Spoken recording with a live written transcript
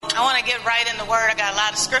I want to get right in the Word. I got a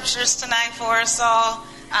lot of scriptures tonight for us all.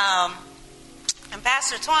 And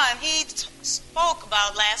Pastor Twan, he spoke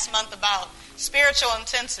about last month about spiritual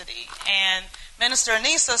intensity. And Minister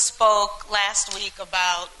Anissa spoke last week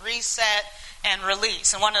about reset and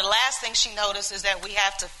release. And one of the last things she noticed is that we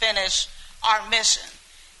have to finish our mission.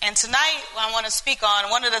 And tonight I want to speak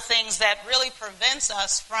on one of the things that really prevents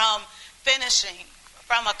us from finishing,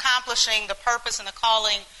 from accomplishing the purpose and the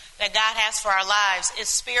calling that God has for our lives is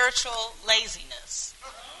spiritual laziness.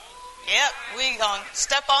 Yep, we're going to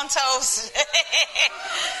step on toes.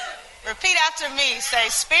 Repeat after me. Say,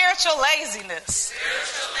 spiritual laziness,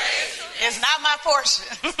 is not my portion.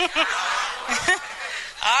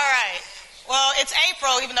 All right. Well, it's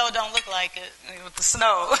April, even though it don't look like it with the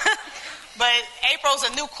snow. But April's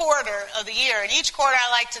a new quarter of the year. And each quarter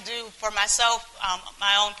I like to do for myself,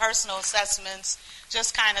 my own personal assessments,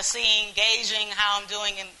 just kind of seeing, gauging how I'm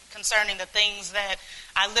doing concerning the things that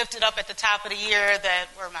I lifted up at the top of the year that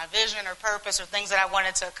were my vision or purpose or things that I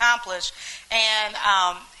wanted to accomplish. And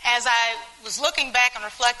as I was looking back and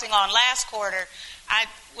reflecting on last quarter, I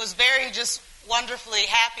was very just wonderfully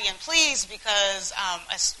happy and pleased because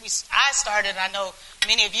I started, I know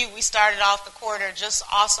many of you, we started off the quarter just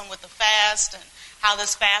awesome with the fast and how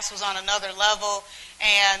this fast was on another level,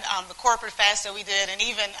 and the corporate fast that we did. And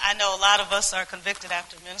even I know a lot of us are convicted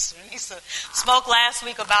after Minister Anissa spoke last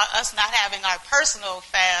week about us not having our personal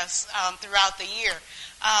fast throughout the year.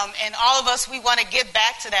 And all of us, we want to get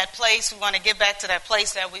back to that place. We want to get back to that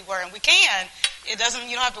place that we were. And we can. You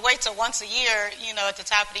don't have to wait till once a year, at the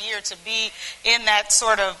top of the year to be in that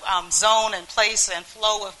sort of zone and place and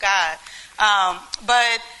flow of God.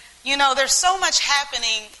 But there's so much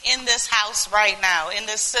happening in this house right now, in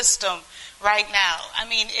this system right now. I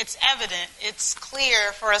mean, it's evident. It's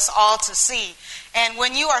clear for us all to see. And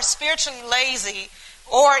when you are spiritually lazy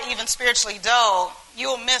or even spiritually dull,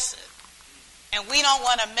 you'll miss it. And we don't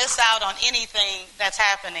want to miss out on anything that's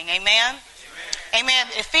happening. Amen? Amen.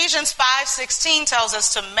 Ephesians 5:16 tells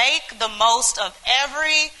us to make the most of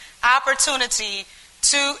every opportunity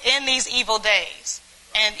in these evil days.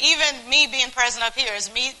 And even me being present up here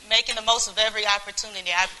is me making the most of every opportunity.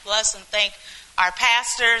 I bless and thank our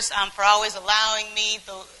pastors for always allowing me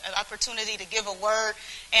the opportunity to give a word.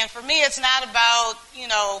 And for me, it's not about,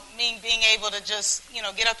 me being able to just,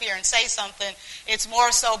 get up here and say something. It's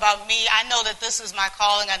more so about me. I know that this is my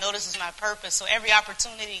calling. I know this is my purpose. So every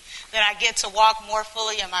opportunity that I get to walk more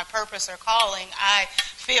fully in my purpose or calling, I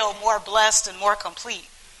feel more blessed and more complete.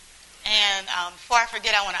 And before I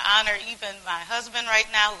forget, I want to honor even my husband right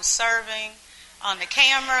now who's serving on the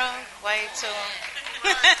camera. Wave to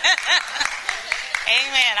him.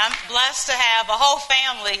 Amen. I'm blessed to have a whole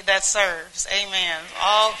family that serves. Amen.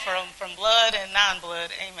 All from blood and non-blood.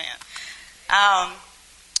 Amen.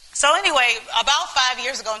 So anyway, about 5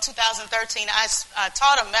 years ago in 2013, I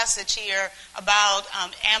taught a message here about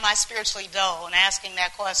am I spiritually dull, and asking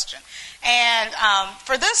that question. And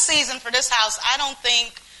for this season, for this house, I don't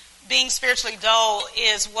think being spiritually dull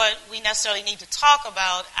is what we necessarily need to talk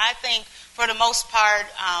about. I think for the most part,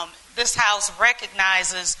 this house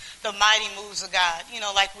recognizes the mighty moves of God.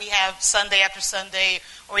 Like we have Sunday after Sunday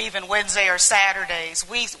or even Wednesday or Saturdays.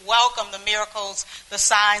 We welcome the miracles, the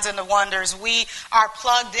signs, and the wonders. We are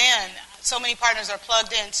plugged in. So many partners are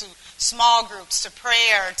plugged into small groups, to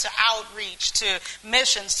prayer, to outreach, to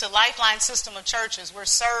missions, to Lifeline system of churches. We're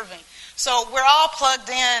serving. So we're all plugged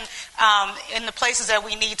in the places that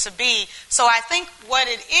we need to be. So I think what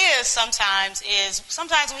it is sometimes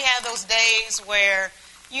we have those days where,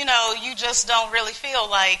 you just don't really feel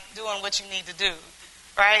like doing what you need to do,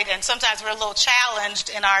 right? And sometimes we're a little challenged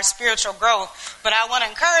in our spiritual growth. But I want to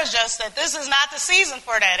encourage us that this is not the season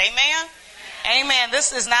for that. Amen? Amen.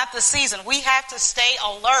 This is not the season. We have to stay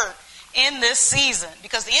alert in this season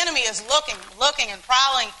because the enemy is looking and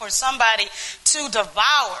prowling for somebody to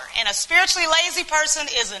devour. And a spiritually lazy person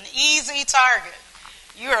is an easy target.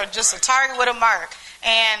 You are just a target with a mark.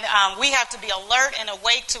 And we have to be alert and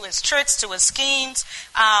awake to his tricks, to his schemes.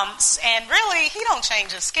 And really, he don't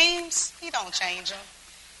change his schemes. He don't change them.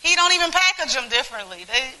 He don't even package them differently.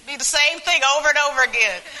 They be the same thing over and over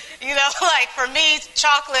again. Like for me,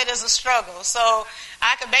 chocolate is a struggle. So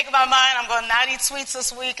I can make up my mind, I'm going to not eat sweets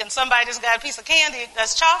this week, and somebody just got a piece of candy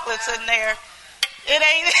that's chocolate sitting there. It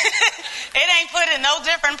ain't put in no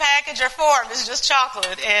different package or form. It's just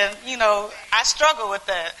chocolate. And, I struggle with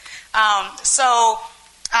that.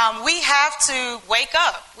 We have to wake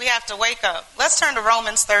up. We have to wake up. Let's turn to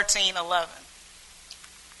Romans 13:11.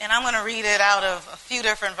 And I'm going to read it out of a few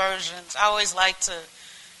different versions. I always like to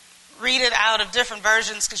read it out of different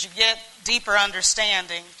versions because you get deeper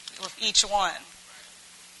understanding with each one.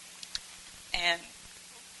 And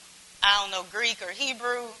Greek or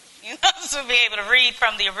Hebrew, to be able to read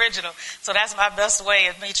from the original. So that's my best way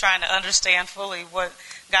of me trying to understand fully what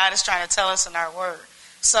God is trying to tell us in our word.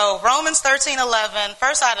 So Romans 13:11,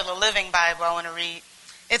 first out of the Living Bible I want to read.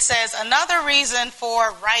 It says, another reason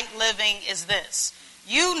for right living is this.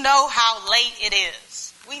 You know how late it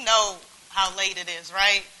is. We know how late it is,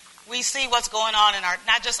 right? We see what's going on in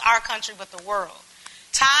not just our country, but the world.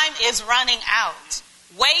 Time is running out.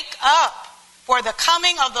 Wake up, for the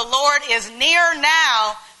coming of the Lord is nearer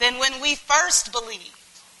now than when we first believed.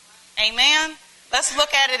 Amen? Let's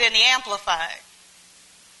look at it in the Amplified.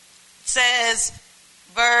 It says,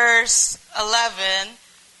 verse 11,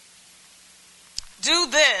 do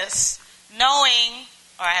this knowing,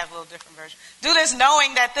 or I have a little different version. Do this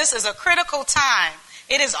knowing that this is a critical time.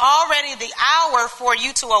 It is already the hour for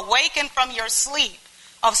you to awaken from your sleep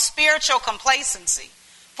of spiritual complacency.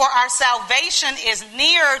 For our salvation is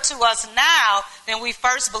nearer to us now than we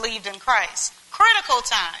first believed in Christ. Critical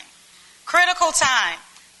time. Critical time.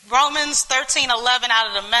 Romans 13:11 out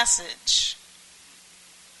of the Message.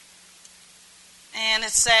 And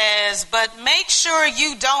it says, but make sure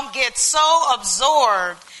you don't get so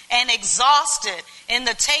absorbed and exhausted in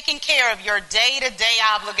the taking care of your day-to-day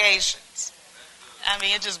obligations. I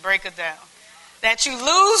mean, it just breaks it down. That you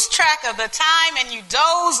lose track of the time and you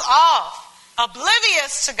doze off,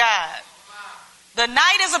 oblivious to God. The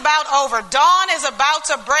night is about over. Dawn is about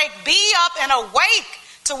to break. Be up and awake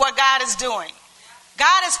to what God is doing.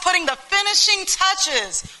 God is putting the finishing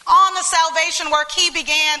touches on the salvation work he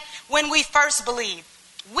began when we first believed.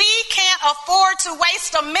 We can't afford to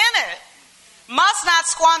waste a minute. Must not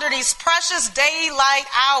squander these precious daylight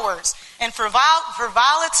hours in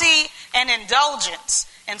frivolity and indulgence,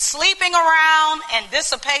 and sleeping around and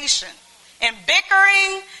dissipation, and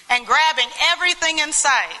bickering and grabbing everything in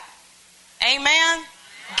sight. Amen?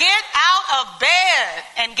 Get out of bed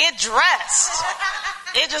and get dressed.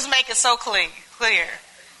 It just makes it so clear.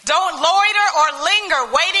 Don't loiter or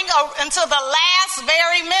linger waiting until the last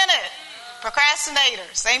very minute.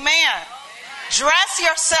 Procrastinators. Amen. Dress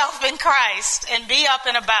yourself in Christ and be up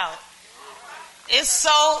and about. It's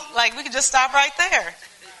so, we could just stop right there.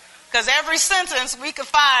 Because every sentence we could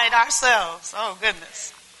find ourselves. Oh,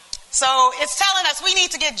 goodness. So it's telling us we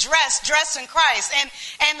need to get dressed in Christ.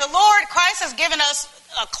 And the Lord, Christ has given us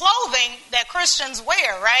clothing that Christians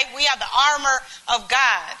wear, right? We have the armor of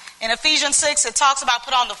God. In Ephesians 6, it talks about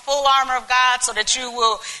put on the full armor of God so that you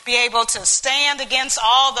will be able to stand against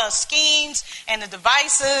all the schemes and the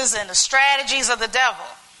devices and the strategies of the devil.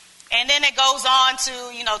 And then it goes on to,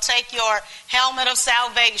 take your helmet of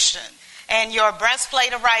salvation and your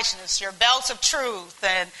breastplate of righteousness, your belt of truth,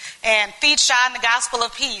 and feet shod in the gospel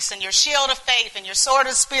of peace, and your shield of faith, and your sword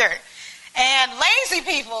of spirit. And lazy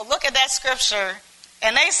people look at that scripture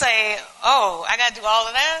and they say, oh, I got to do all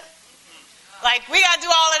of that? We got to do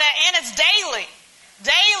all of that, and it's daily.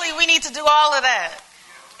 Daily we need to do all of that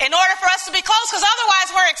in order for us to be close, because otherwise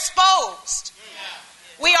we're exposed.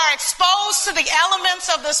 We are exposed to the elements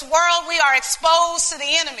of this world. We are exposed to the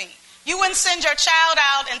enemy. You wouldn't send your child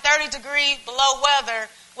out in 30-degree below weather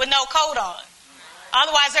with no coat on.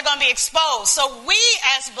 Otherwise, they're going to be exposed. So we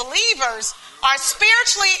as believers are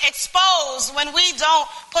spiritually exposed when we don't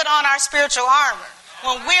put on our spiritual armor,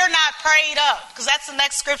 when we're not prayed up, because that's the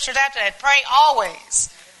next scripture after that. Pray always.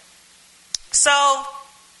 So,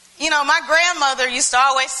 my grandmother used to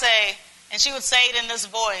always say, and she would say it in this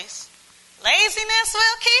voice, laziness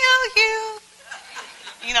will kill you.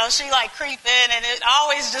 She creep in, and it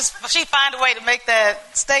always she'd find a way to make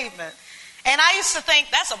that statement. And I used to think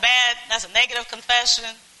that's a negative confession.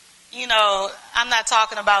 I'm not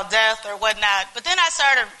talking about death or whatnot. But then I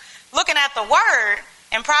started looking at the word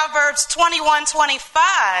in Proverbs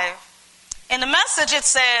 21:25. In the Message it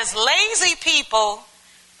says, lazy people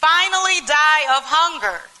finally die of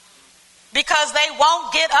hunger because they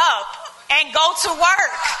won't get up and go to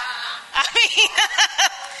work. I mean,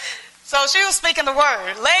 so she was speaking the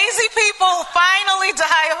word. Lazy people finally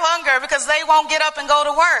die of hunger because they won't get up and go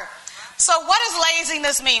to work. So what does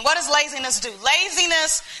laziness mean? What does laziness do?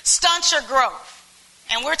 Laziness stunts your growth.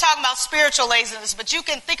 And we're talking about spiritual laziness, but you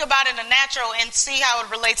can think about it in the natural and see how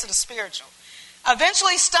it relates to the spiritual.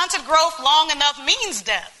 Eventually, stunted growth long enough means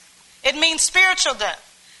death. It means spiritual death.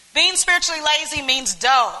 Being spiritually lazy means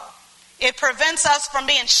dull. It prevents us from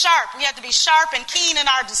being sharp. We have to be sharp and keen in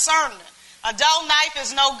our discernment. A dull knife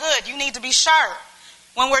is no good. You need to be sharp.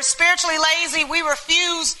 When we're spiritually lazy, we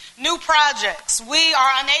refuse new projects. We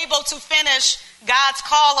are unable to finish God's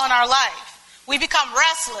call on our life. We become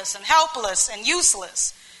restless and helpless and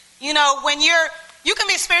useless. When you can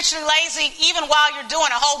be spiritually lazy even while you're doing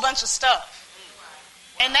a whole bunch of stuff.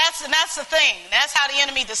 And that's the thing. That's how the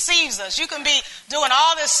enemy deceives us. You can be doing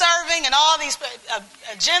all this serving and all these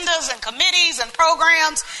agendas and committees and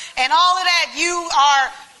programs and all of that. You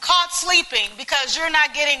are caught sleeping because you're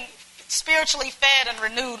not getting spiritually fed and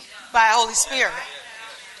renewed by the Holy Spirit.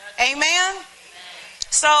 Amen?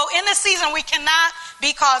 So in this season, we cannot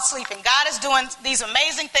be caught sleeping. God is doing these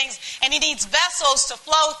amazing things, and he needs vessels to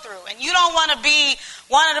flow through. And you don't want to be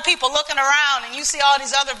one of the people looking around and you see all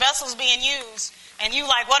these other vessels being used, and you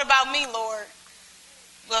like, what about me, Lord?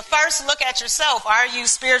 Well, first look at yourself. Are you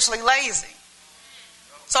spiritually lazy?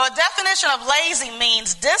 So a definition of lazy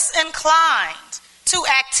means disinclined to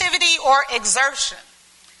activity or exertion,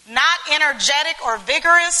 not energetic or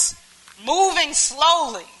vigorous, moving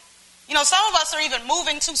slowly. You know, some of us are even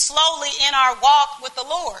moving too slowly in our walk with the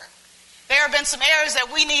Lord. There have been some areas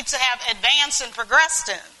that we need to have advanced and progressed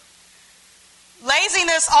in.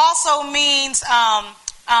 Laziness also means,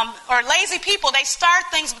 or lazy people, they start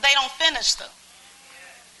things but they don't finish them.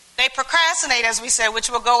 They procrastinate, as we said, which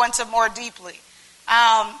we'll go into more deeply.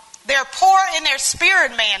 They're poor in their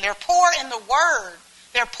spirit, man. They're poor in the word.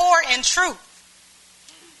 They're poor in truth.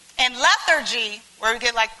 And lethargy, where we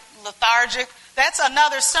get like lethargic, that's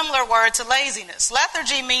another similar word to laziness.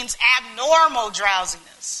 Lethargy means abnormal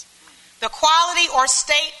drowsiness, the quality or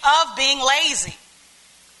state of being lazy.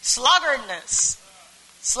 Sluggardness.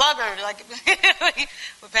 Sluggard, like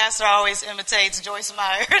Pastor always imitates Joyce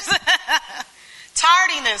Myers.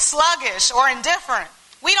 Tardiness, sluggish, or indifferent.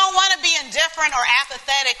 We don't want to be indifferent or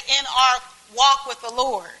apathetic in our walk with the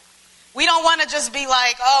Lord. We don't want to just be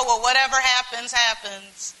like, oh, well, whatever happens,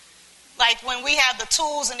 happens. Like when we have the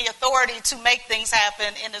tools and the authority to make things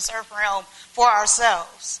happen in this earth realm for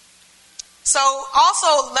ourselves. So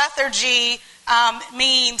also lethargy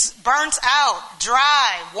means burnt out,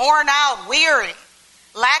 dry, worn out, weary.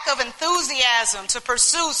 Lack of enthusiasm to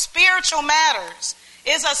pursue spiritual matters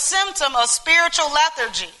is a symptom of spiritual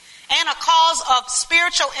lethargy and a cause of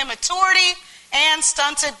spiritual immaturity and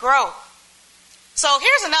stunted growth. So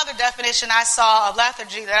here's another definition I saw of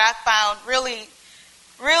lethargy that I found really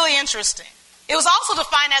interesting. It was also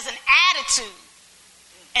defined as an attitude.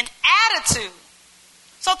 An attitude.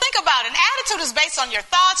 So think about it. An attitude is based on your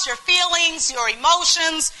thoughts, your feelings, your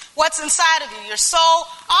emotions, what's inside of you, your soul,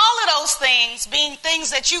 all of those things being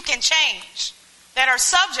things that you can change, that are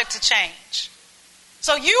subject to change.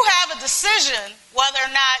 So you have a decision whether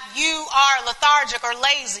or not you are lethargic or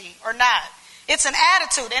lazy or not. It's an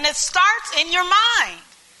attitude, and it starts in your mind.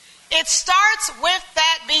 It starts with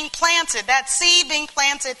that being planted, that seed being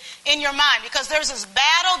planted in your mind, because there's this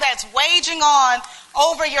battle that's waging on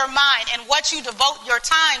over your mind and what you devote your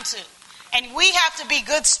time to. And we have to be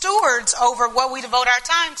good stewards over what we devote our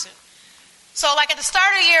time to. So like at the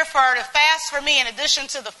start of the year for the fast for me, in addition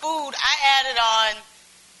to the food, I added on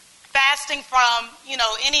fasting from,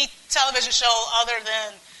 any television show other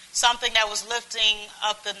than something that was lifting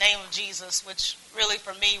up the name of Jesus, which really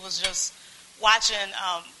for me was just watching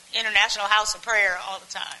International House of Prayer all the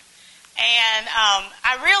time. And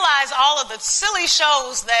I realized all of the silly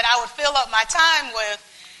shows that I would fill up my time with,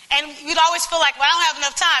 and you'd always feel like, well, I don't have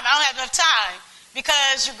enough time.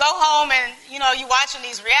 Because you go home and, you're watching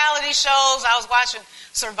these reality shows. I was watching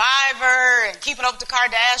Survivor and Keeping Up with the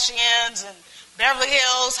Kardashians and Beverly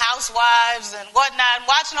Hills Housewives and whatnot, and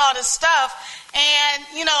watching all this stuff. And,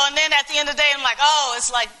 and then at the end of the day, I'm like, oh,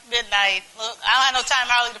 it's like midnight. Look, I don't have no time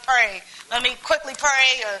hardly to pray. Let me quickly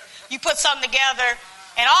pray, or you put something together.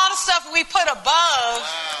 And all the stuff we put above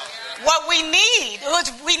what we need,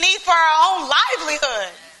 which we need for our own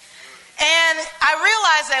livelihood. And I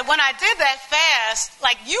realized that when I did that fast,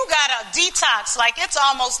 like you got to detox, like it's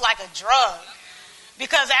almost like a drug.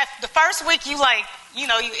 Because after the first week, you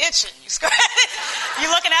itching.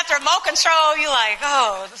 You're looking at the remote control. You're like,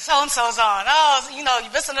 oh, so-and-so's on. Oh,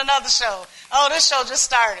 you're missing another show. Oh, this show just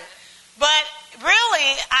started. But really,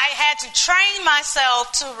 I had to train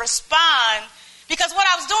myself to respond, because what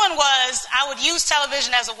I was doing was I would use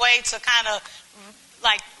television as a way to kind of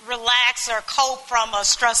like relax or cope from a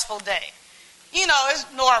stressful day. It's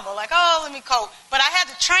normal. Like, oh, let me cope. But I had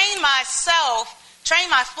to train my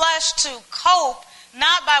flesh to cope,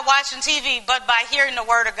 not by watching TV, but by hearing the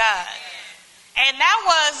Word of God. And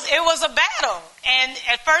it was a battle. And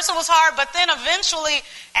at first it was hard, but then eventually,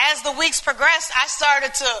 as the weeks progressed, I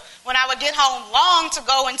started to, when I would get home, long to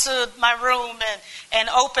go into my room and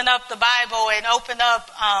open up the Bible and open up,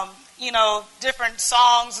 different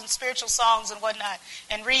songs and spiritual songs and whatnot,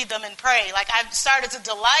 and read them and pray. Like I started to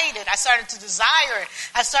delight it. I started to desire it.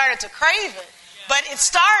 I started to crave it. But it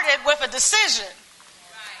started with a decision.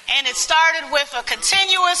 And it started with a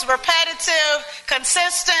continuous, repetitive,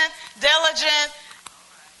 consistent, diligent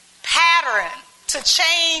pattern to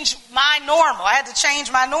change my normal. I had to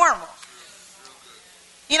change my normal.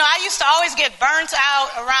 You know, I used to always get burnt out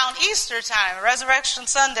around Easter time, Resurrection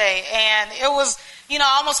Sunday, and it was, you know,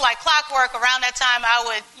 almost like clockwork. Around that time, I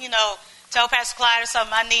would, you know, tell Pastor Clyde or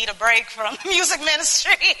something, I need a break from music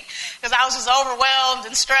ministry because I was just overwhelmed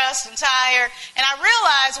and stressed and tired. And I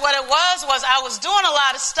realized what it was I was doing a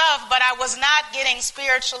lot of stuff, but I was not getting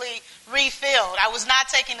spiritually refilled. I was not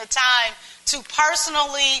taking the time to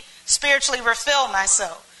personally, spiritually refill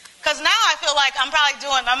myself. Because now I feel like I'm probably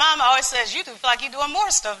doing, my mom always says, you feel like you're doing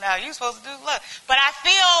more stuff now. You're supposed to do less. But I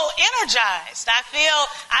feel energized. I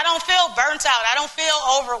don't feel burnt out. I don't feel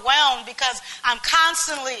overwhelmed because I'm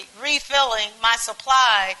constantly refilling my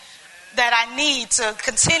supply that I need to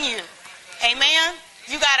continue. Amen?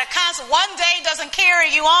 You got to one day doesn't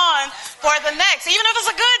carry you on for the next. Even if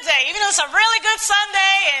it's a good day, even if it's a really good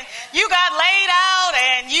Sunday and you got laid out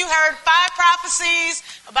and you heard 5 prophecies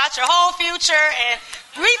about your whole future and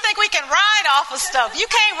we think we can ride off of stuff. You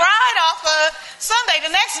can't ride off of Sunday.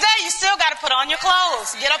 The next day you still got to put on your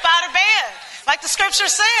clothes, get up out of bed. Like the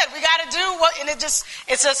scripture said, we got to do what, and it's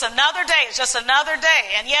just another day. It's just another day.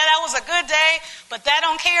 And yeah, that was a good day, but that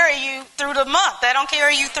don't carry you through the month. That don't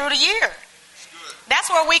carry you through the year. That's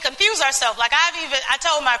where we confuse ourselves. Like I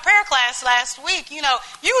told my prayer class last week, you know,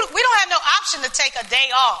 we don't have no option to take a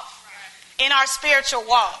day off in our spiritual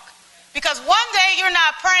walk. Because one day you're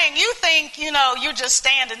not praying, you think, you know, you're just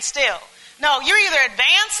standing still. No, you're either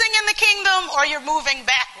advancing in the kingdom or you're moving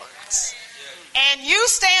backwards. And you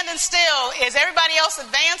standing still is everybody else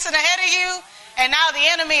advancing ahead of you, and now the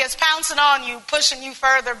enemy is pouncing on you, pushing you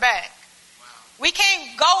further back. We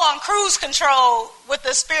can't go on cruise control with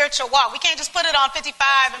the spiritual walk. We can't just put it on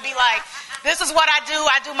 55 and be like, this is what I do.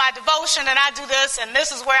 I do my devotion and I do this and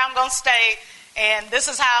this is where I'm going to stay and this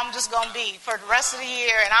is how I'm just going to be for the rest of the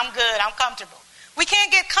year and I'm good, I'm comfortable. We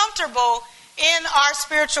can't get comfortable in our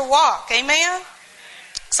spiritual walk. Amen?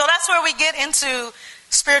 So that's where we get into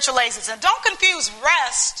spiritual laziness. And don't confuse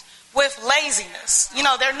rest with laziness. You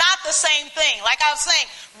know, they're not the same thing. Like I was saying,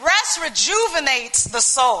 rest rejuvenates the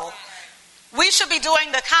soul. We should be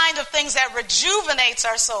doing the kind of things that rejuvenates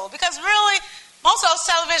our soul. Because really, most of those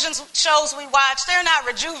television shows we watch, they're not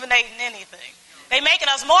rejuvenating anything. They're making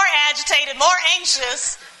us more agitated, more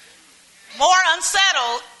anxious, more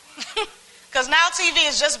unsettled. Because now TV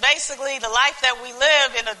is just basically the life that we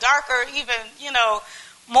live in a darker, even, you know,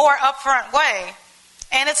 more upfront way.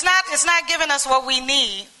 And it's not giving us what we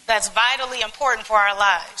need that's vitally important for our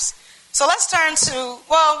lives. So let's turn to,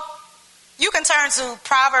 well, you can turn to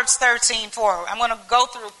Proverbs 13:4. I'm going to go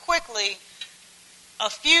through quickly a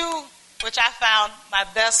few, which I found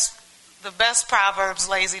the best Proverbs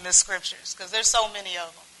laziness scriptures, because there's so many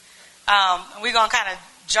of them. We're going to kind of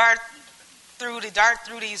dart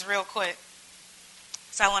through these real quick.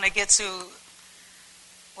 So I want to get to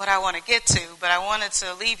what I want to get to, but I wanted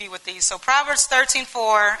to leave you with these. So Proverbs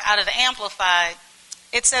 13:4 out of the Amplified,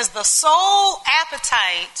 it says, the sole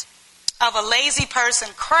appetite of a lazy person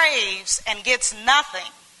craves and gets nothing,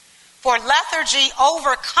 for lethargy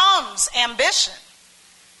overcomes ambition.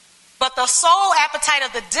 But the sole appetite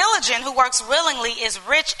of the diligent who works willingly is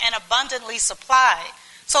rich and abundantly supplied.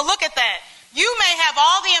 So look at that. You may have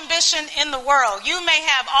all the ambition in the world. You may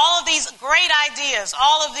have all of these great ideas,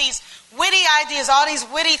 all of these witty ideas, all these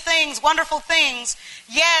witty things, wonderful things,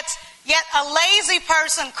 yet a lazy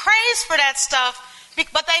person craves for that stuff,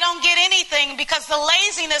 but they don't get anything because the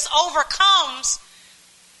laziness overcomes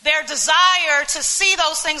their desire to see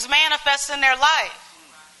those things manifest in their life.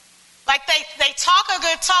 Like they talk a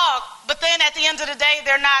good talk, but then at the end of the day,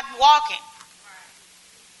 they're not walking.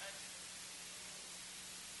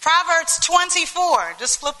 Proverbs 24.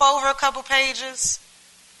 Just flip over a couple pages.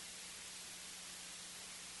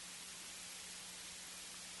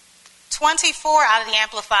 Out of the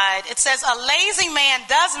Amplified. It says, a lazy man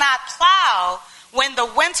does not plow when the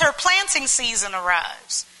winter planting season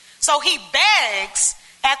arrives. So he begs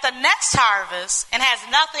at the next harvest and has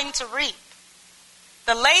nothing to reap.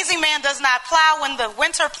 The lazy man does not plow when the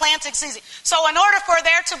winter planting season. So in order for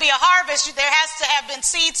there to be a harvest, there has to have been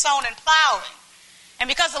seed sown and plowing. And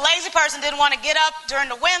because the lazy person didn't want to get up during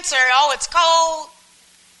the winter, it's cold.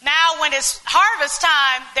 Now when it's harvest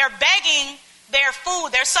time, they're begging their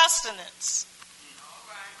food, their sustenance.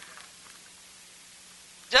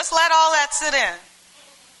 Just let all that sit in.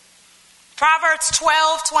 Proverbs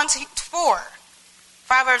 12:24.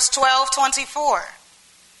 Proverbs 12:24.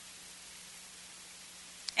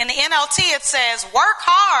 In the NLT it says, work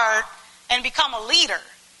hard and become a leader.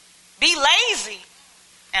 Be lazy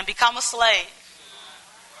and become a slave.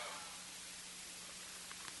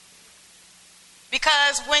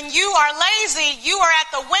 Because when you are lazy, you are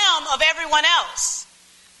at the whim of everyone else.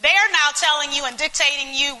 They're now telling you and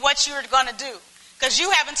dictating you what you're going to do because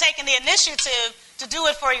you haven't taken the initiative to do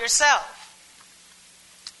it for yourself.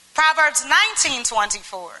 Proverbs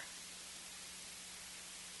 19:24.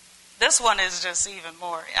 This one is just even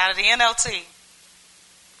more out of the NLT.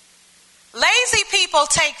 Lazy people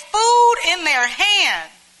take food in their hand,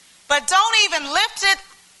 but don't even lift it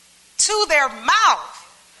to their mouth.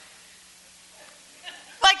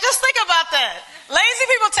 Like, just think about that. Lazy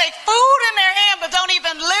people take food in their hand, but don't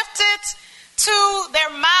even lift it to their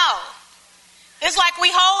mouth. It's like we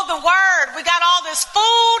hold the word. We got all this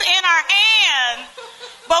food in our hand,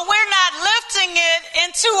 but we're not lifting it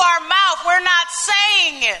into our mouth. We're not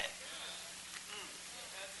saying it.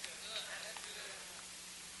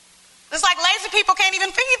 It's like lazy people can't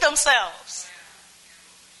even feed themselves.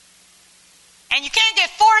 And you can't get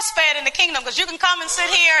force-fed in the kingdom because you can come and sit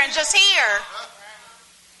here and just hear,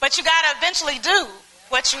 but you got to eventually do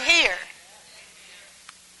what you hear.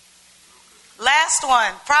 Last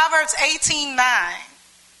one, Proverbs 18:9.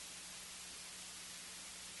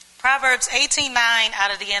 Proverbs 18:9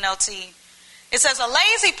 out of the NLT. It says, a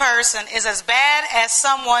lazy person is as bad as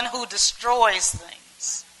someone who destroys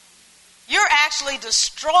things. You're actually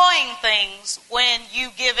destroying things when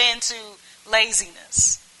you give in to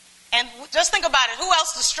laziness. And just think about it. Who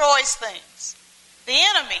else destroys things? The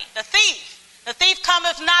enemy, the thief. The thief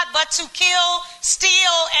cometh not but to kill,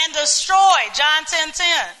 steal, and destroy. John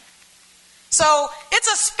 10:10. So it's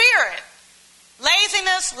a spirit.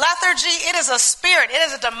 Laziness, lethargy, it is a spirit. It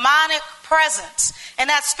is a demonic presence. And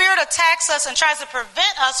that spirit attacks us and tries to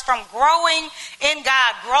prevent us from growing in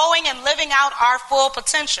God, growing and living out our full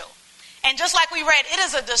potential. And just like we read, it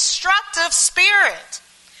is a destructive spirit.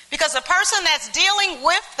 Because the person that's dealing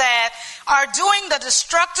with that are doing the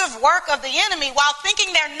destructive work of the enemy while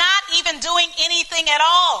thinking they're not even doing anything at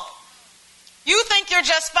all. You think you're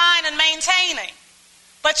just fine and maintaining,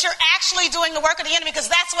 but you're actually doing the work of the enemy because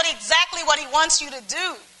that's exactly what he wants you to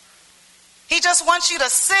do. He just wants you to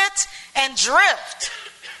sit and drift.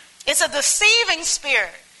 It's a deceiving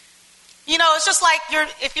spirit. You know, it's just like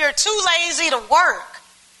if you're too lazy to work,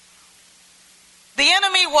 the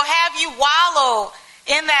enemy will have you wallow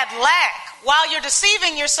in that lack while you're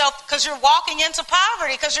deceiving yourself because you're walking into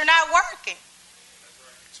poverty because you're not working.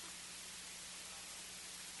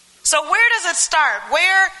 So where does it start?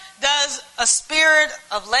 Where does a spirit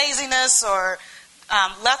of laziness or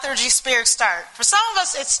lethargy spirit start? For some of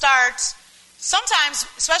us, it starts sometimes,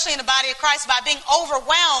 especially in the body of Christ, by being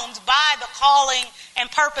overwhelmed by the calling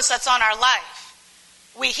and purpose that's on our life.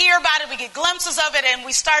 We hear about it, we get glimpses of it, and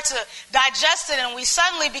we start to digest it, and we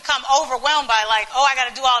suddenly become overwhelmed by I got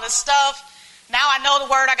to do all this stuff. Now I know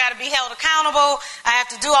the word, I got to be held accountable. I have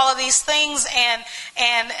to do all of these things, and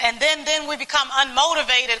then we become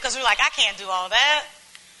unmotivated because we're like, I can't do all that.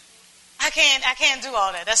 I can't do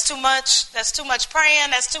all that. That's too much. That's too much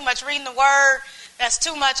praying. That's too much reading the word. That's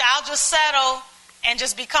too much. I'll just settle and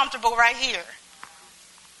just be comfortable right here.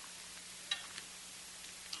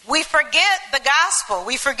 We forget the gospel.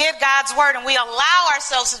 We forget God's word, and we allow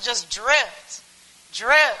ourselves to just drift.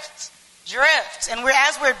 And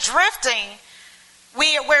as we're drifting,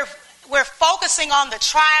 we're focusing on the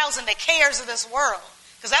trials and the cares of this world,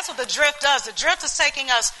 because that's what the drift does. The drift is taking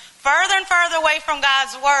us further and further away from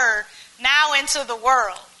God's word, now into the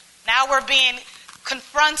world. Now we're being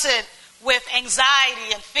confronted with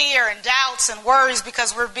anxiety and fear and doubts and worries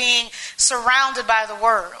because we're being surrounded by the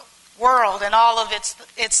world and all of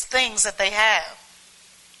its things that they have.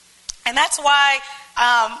 And that's why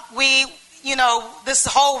this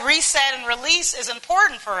whole reset and release is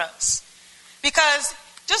important for us. Because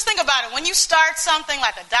just think about it. When you start something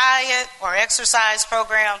like a diet or exercise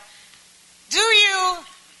program,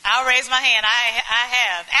 I'll raise my hand, I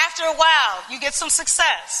have. After a while, you get some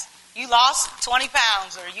success. You lost 20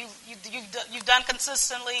 pounds, or you've done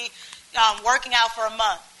consistently working out for a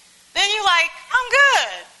month. Then you're like, I'm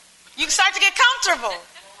good. You start to get comfortable.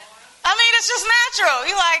 I mean, it's just natural.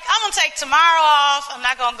 You're like, I'm going to take tomorrow off. I'm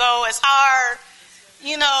not going to go as hard.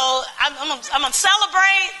 You know, I'm going to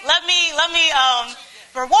celebrate. Let me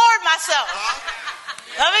reward myself.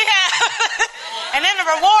 Let me have. And then the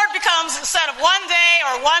reward becomes, instead of one day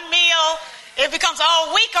or one meal, it becomes a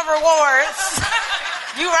whole week of rewards.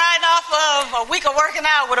 You riding off of a week of working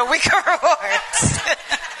out with a week of rewards.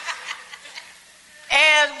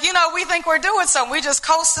 And, we think we're doing something. We're just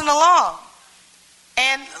coasting along.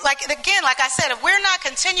 And like I said, if we're not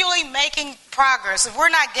continually making progress, if we're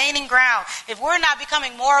not gaining ground, if we're not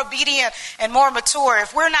becoming more obedient and more mature,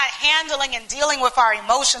 if we're not handling and dealing with our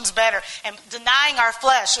emotions better and denying our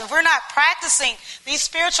flesh, if we're not practicing these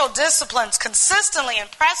spiritual disciplines consistently and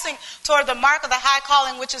pressing toward the mark of the high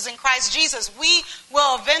calling which is in Christ Jesus, we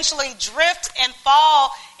will eventually drift and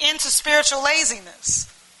fall into spiritual laziness.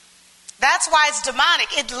 That's why it's demonic.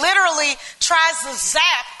 It literally tries to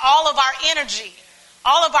zap all of our energy,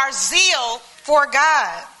 all of our zeal for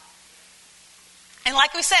God. And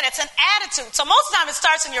like we said, it's an attitude. So most of the time it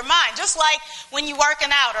starts in your mind, just like when you're working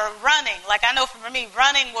out or running. Like I know for me,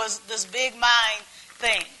 running was this big mind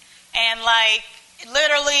thing. And like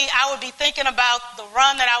literally I would be thinking about the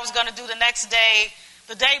run that I was going to do the next day,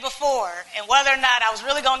 the day before, and whether or not I was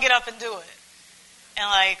really going to get up and do it. And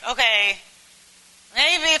like, okay,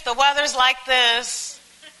 maybe if the weather's like this,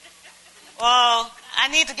 well, I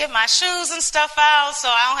need to get my shoes and stuff out so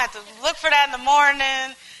I don't have to look for that in the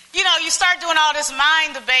morning. You know, you start doing all this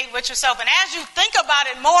mind debate with yourself. And as you think about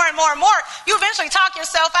it more and more and more, you eventually talk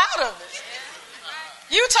yourself out of it.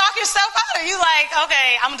 You talk yourself out of it. You like,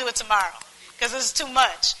 okay, I'm going to do it tomorrow because this is too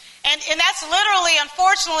much. And that's literally,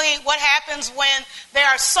 unfortunately, what happens when there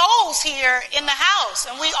are souls here in the house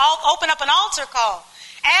and we all open up an altar call.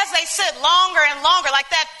 As they sit longer and longer, like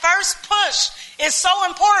that first push is so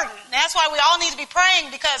important. And that's why we all need to be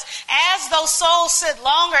praying, because as those souls sit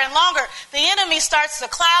longer and longer, the enemy starts to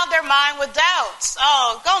cloud their mind with doubts.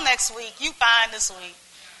 Oh, go next week. You fine this week.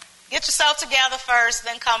 Get yourself together first,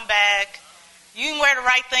 then come back. You can wear the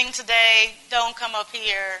right thing today. Don't come up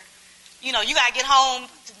here. You know, you got to get home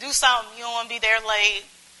to do something. You don't want to be there late.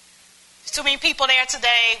 There's too many people there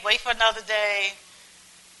today. Wait for another day.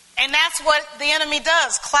 And that's what the enemy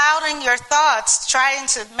does, clouding your thoughts, trying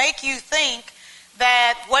to make you think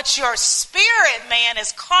that what your spirit, man,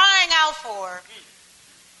 is crying out for,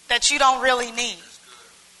 that you don't really need.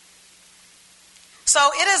 So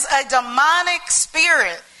it is a demonic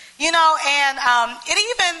spirit, you know, and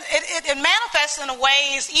it manifests in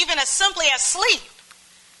ways even as simply as sleep.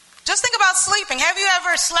 Just think about sleeping. Have you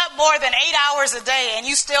ever slept more than 8 hours a day and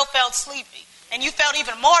you still felt sleepy? And you felt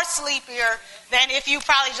even more sleepier than if you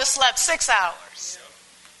probably just slept 6 hours.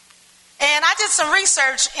 And I did some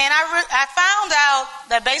research, and I found out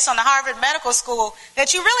that based on the Harvard Medical School,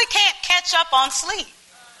 that you really can't catch up on sleep.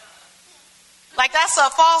 Like, that's a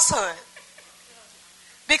falsehood.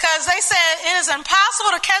 Because they said it is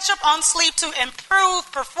impossible to catch up on sleep to improve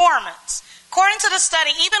performance. According to the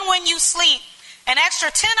study, even when you sleep an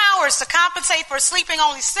extra 10 hours to compensate for sleeping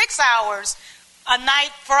only 6 hours a night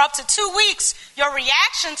for up to 2 weeks, your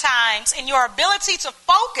reaction times and your ability to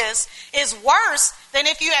focus is worse than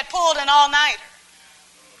if you had pulled an all-nighter.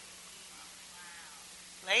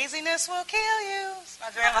 Laziness will kill you, as my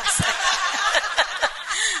grandma said.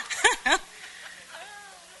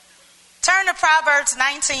 Turn to Proverbs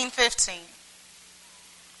 19:15.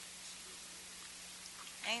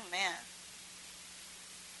 Amen.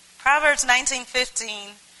 Proverbs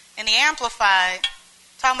 19:15 in the Amplified,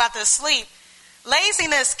 talking about the sleep.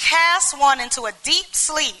 Laziness casts one into a deep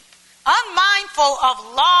sleep, unmindful of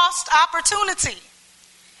lost opportunity.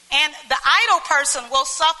 And the idle person will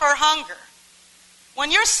suffer hunger. When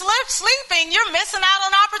you're sleeping, you're missing out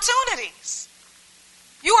on opportunities.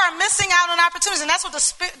 You are missing out on opportunities, and that's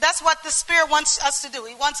what the Spirit wants us to do.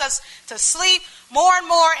 He wants us to sleep more and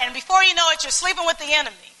more, and before you know it, you're sleeping with the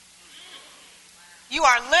enemy. You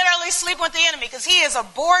are literally sleeping with the enemy because he is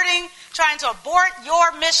trying to abort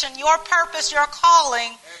your mission, your purpose, your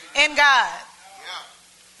calling in God.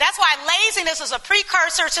 That's why laziness is a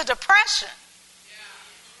precursor to depression.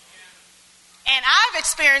 And I've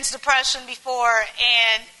experienced depression before,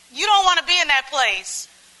 and you don't want to be in that place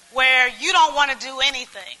where you don't want to do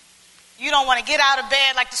anything. You don't want to get out of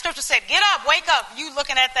bed. Like the scripture said, get up, wake up. You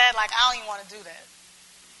looking at that like, I don't even want to do that.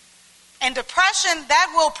 And depression,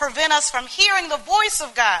 that will prevent us from hearing the voice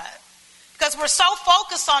of God because we're so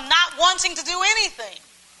focused on not wanting to do anything.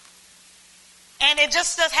 And it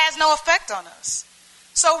just has no effect on us.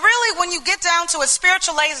 So really, when you get down to a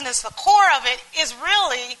spiritual laziness, the core of it is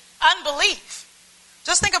really unbelief.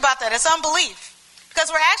 Just think about that. It's unbelief.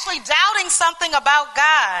 Because we're actually doubting something about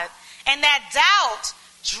God. And that doubt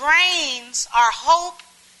drains our hope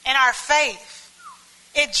and our faith.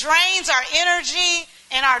 It drains our energy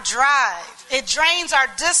and our drive. It drains our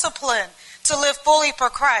discipline to live fully for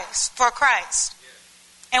Christ.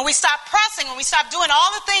 And we stop pressing and we stop doing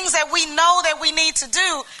all the things that we know that we need to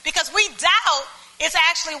do because we doubt it's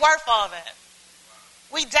actually worth all that.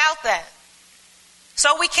 We doubt that.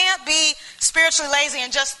 So we can't be spiritually lazy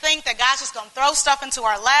and just think that God's just going to throw stuff into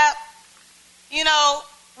our lap. You know,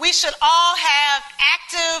 we should all have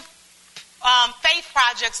active faith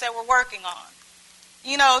projects that we're working on.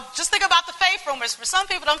 You know, just think about the faith rumors. For some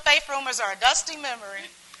people, them faith rumors are a dusty memory.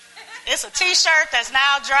 It's a T-shirt that's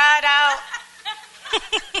now dried out.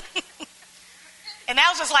 And that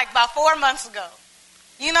was just like about 4 months ago.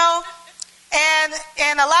 You know?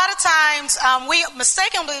 And a lot of times we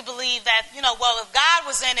mistakenly believe that, you know, well, if God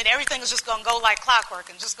was in it, everything is just going to go like clockwork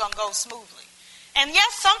and just going to go smoothly. And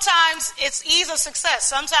yes, sometimes it's ease of success.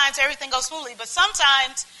 Sometimes everything goes smoothly. But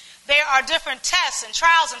sometimes there are different tests and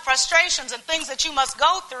trials and frustrations and things that you must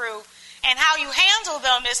go through. And how you handle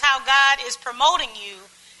them is how God is promoting you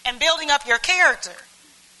and building up your character.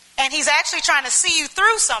 And he's actually trying to see you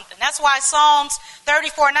through something. That's why Psalms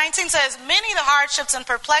 34:19 says, many the hardships and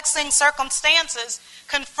perplexing circumstances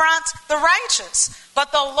confront the righteous,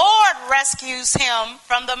 but the Lord rescues him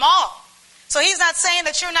from them all. So he's not saying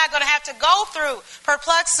that you're not going to have to go through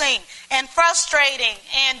perplexing and frustrating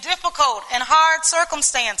and difficult and hard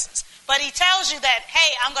circumstances. But he tells you that,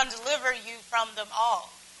 hey, I'm going to deliver you from them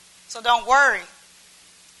all. So don't worry.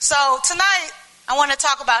 So tonight, I want to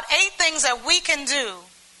talk about 8 things that we can do,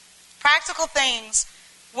 practical things,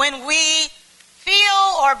 when we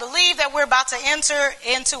feel or believe that we're about to enter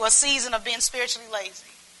into a season of being spiritually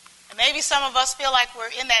lazy. And maybe some of us feel like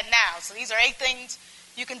we're in that now. So these are 8 things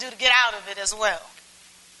you can do to get out of it as well.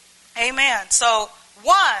 Amen. So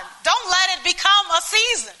 1, don't let it become a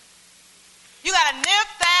season. You got to nip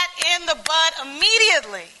that in the bud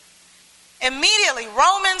immediately. Immediately.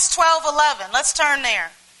 Romans 12:11. Let's turn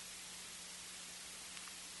there.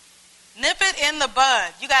 Nip it in the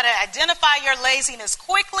bud. You got to identify your laziness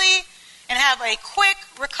quickly and have a quick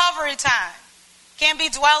recovery time. Can't be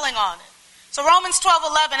dwelling on it. So Romans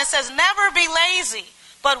 12:11, it says, never be lazy,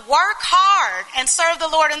 but work hard and serve the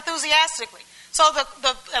Lord enthusiastically. So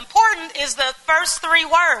the important is the first 3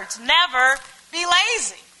 words, never be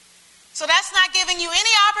lazy. So that's not giving you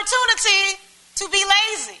any opportunity to be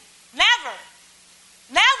lazy. Never.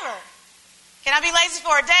 Never. Can I be lazy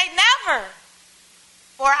for a day? Never.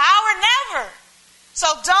 For an hour? Never. So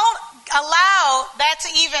don't allow that to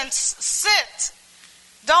even sit.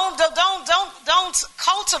 Don't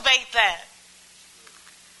cultivate that.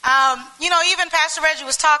 You know, even Pastor Reggie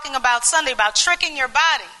was talking about Sunday about tricking your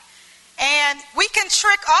body. And we can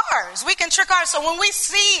trick ours. We can trick ours. So when we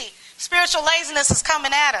see spiritual laziness is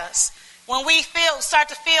coming at us, when we start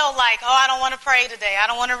to feel like, oh, I don't want to pray today. I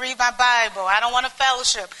don't want to read my Bible. I don't want to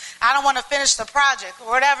fellowship. I don't want to finish the project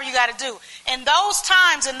or whatever you got to do. In those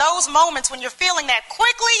times, in those moments when you're feeling that,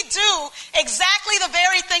 quickly do exactly the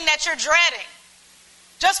very thing that you're dreading.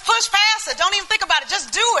 Just push past it. Don't even think about it.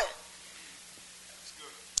 Just do it.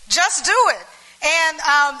 Just do it.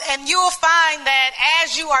 And you will find that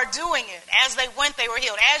as you are doing it, as they went, they were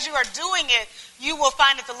healed. As you are doing it, you will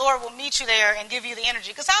find that the Lord will meet you there and give you the energy.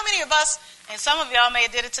 Because how many of us, and some of y'all may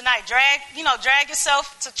have did it tonight, drag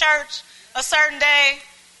yourself to church a certain day,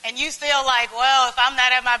 and you feel like, well, if I'm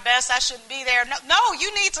not at my best, I shouldn't be there. No,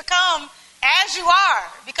 you need to come as you are,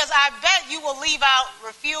 because I bet you will leave out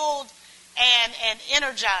refueled and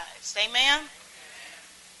energized. Amen?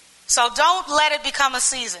 So don't let it become a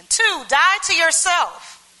season. 2, die to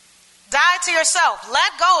yourself. Die to yourself.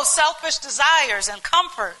 Let go of selfish desires and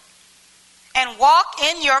comfort and walk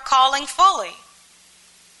in your calling fully.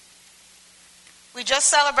 We just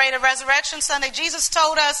celebrated Resurrection Sunday. Jesus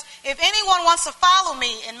told us, if anyone wants to follow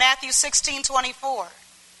me in Matthew 16:24.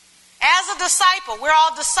 As a disciple, we're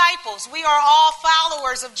all disciples. We are all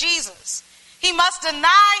followers of Jesus. He must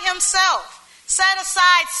deny himself, set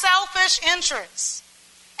aside selfish interests,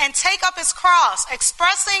 and take up his cross,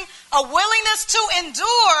 expressing a willingness to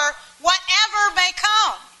endure whatever may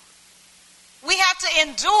come. We have to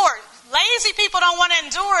endure. Lazy people don't want to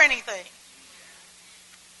endure anything.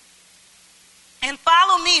 And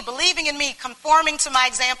follow me, believing in me, conforming to my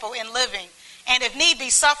example in living, and if need be,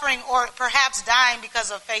 suffering or perhaps dying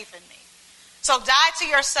because of faith in me. So die to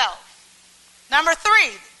yourself. Number 3,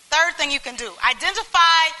 third thing you can do,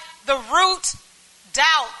 identify the root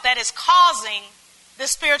doubt that is causing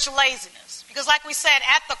this spiritual laziness. Because like we said,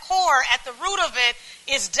 at the core, at the root of it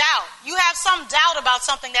is doubt. You have some doubt about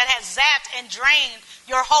something that has zapped and drained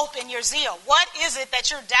your hope and your zeal. What is it that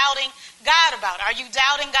you're doubting God about? Are you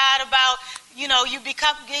doubting God about, you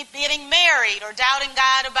getting married, or doubting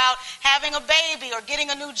God about having a baby or getting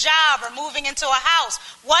a new job or moving into a house?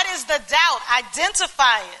 What is the doubt?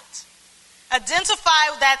 Identify it.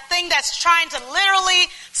 Identify that thing that's trying to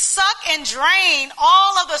literally suck and drain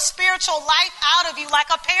all of the spiritual life out of you like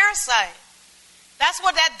a parasite. That's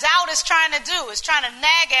what that doubt is trying to do. It's trying to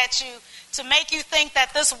nag at you to make you think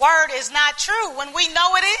that this word is not true when we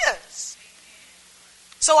know it is.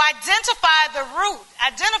 So identify the root.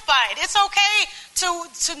 Identify it. It's okay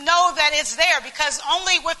to know that it's there, because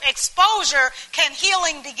only with exposure can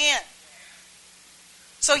healing begin.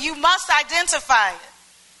 So you must identify it.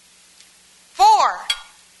 4,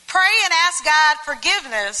 pray and ask God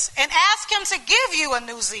forgiveness and ask him to give you a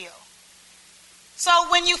new zeal. So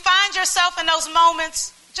when you find yourself in those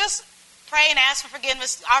moments, just pray and ask for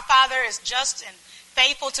forgiveness. Our Father is just and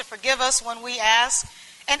faithful to forgive us when we ask.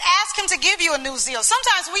 And ask him to give you a new zeal.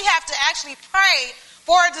 Sometimes we have to actually pray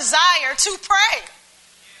for a desire to pray.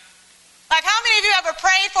 Like, how many of you ever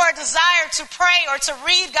prayed for a desire to pray or to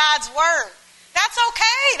read God's word? That's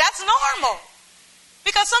okay. That's normal.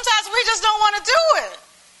 Because sometimes we just don't want to do it.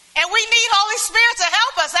 And we need Holy Spirit to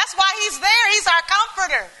help us. That's why he's there. He's our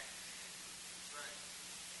comforter.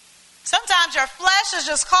 Sometimes your flesh is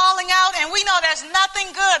just calling out, and we know there's nothing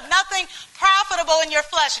good, nothing profitable in your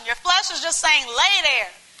flesh. And your flesh is just saying, lay there.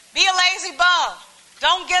 Be a lazy bum.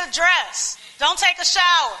 Don't get a dress. Don't take a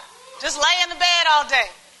shower. Just lay in the bed all day.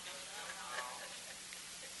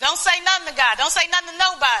 Don't say nothing to God. Don't say nothing to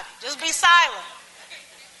nobody. Just be silent.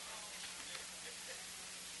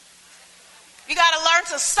 You got to learn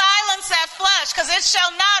to silence that flesh, because it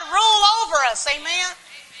shall not rule over us. Amen?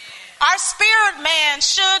 Our spirit man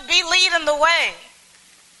should be leading the way.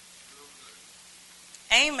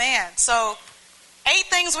 Amen. So, 8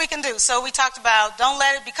 things we can do. So we talked about, don't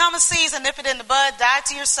let it become a season, nip it in the bud, die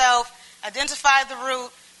to yourself, identify the root,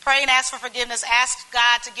 pray and ask for forgiveness, ask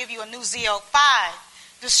God to give you a new zeal. 5,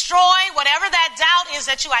 destroy whatever that doubt is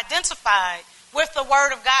that you identify with the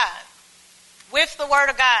Word of God. With the Word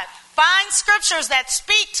of God. Find scriptures that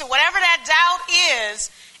speak to whatever that doubt is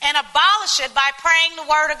and abolish it by praying the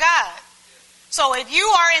Word of God. So if you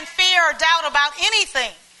are in fear or doubt about anything,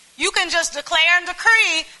 you can just declare and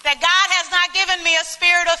decree that God has not given me a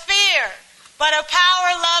spirit of fear, but of power,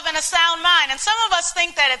 love, and a sound mind. And some of us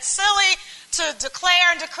think that it's silly to declare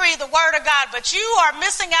and decree the Word of God, but you are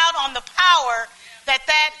missing out on the power that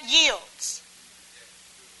yields.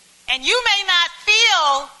 And you may not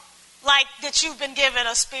feel like that you've been given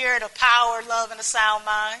a spirit of power, love, and a sound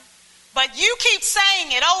mind, but you keep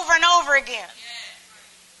saying it over and over again.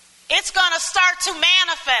 It's going to start to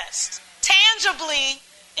manifest tangibly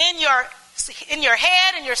in your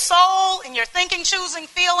head, in your soul, in your thinking, choosing,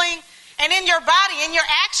 feeling, and in your body, in your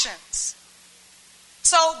actions.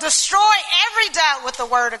 So destroy every doubt with the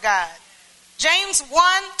Word of God. James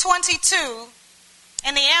 1:22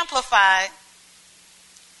 in the Amplified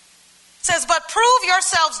says, but prove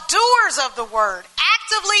yourselves doers of the word,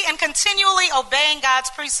 actively and continually obeying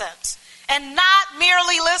God's precepts, and not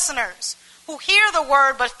merely listeners who hear the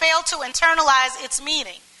word but fail to internalize its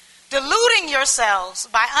meaning, deluding yourselves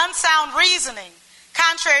by unsound reasoning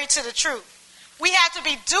contrary to the truth. We have to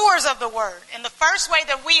be doers of the word. And the first way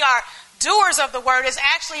that we are doers of the word is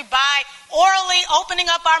actually by orally opening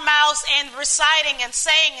up our mouths and reciting and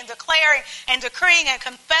saying and declaring and decreeing and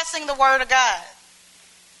confessing the word of God.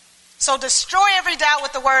 So destroy every doubt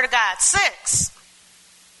with the Word of God. 6,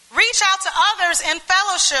 reach out to others in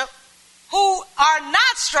fellowship who are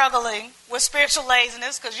not struggling with spiritual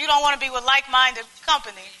laziness, because you don't want to be with like-minded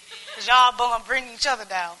company, because y'all going to bring each other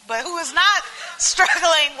down. But who is not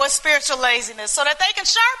struggling with spiritual laziness, so that they can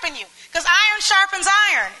sharpen you, because iron sharpens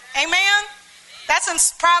iron. Amen? That's in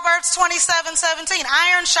Proverbs 27:17.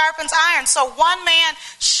 Iron sharpens iron. So one man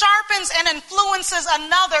sharpens and influences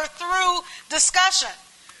another through discussion.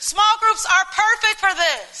 Small groups are perfect for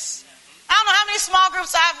this. I don't know how many small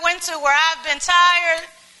groups I've went to where I've been tired,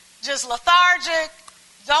 just lethargic,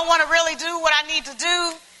 don't want to really do what I need to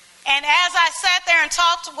do. And as I sat there and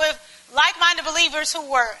talked with like-minded believers who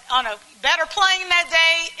were on a better plane that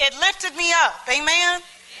day, it lifted me up. Amen?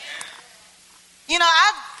 You know,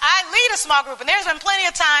 I lead a small group, and there's been plenty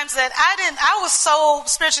of times that I was so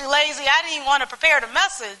spiritually lazy, I didn't even want to prepare the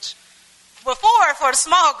message before for the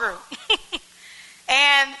small group.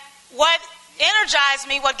 And what energized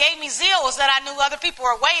me, what gave me zeal, was that I knew other people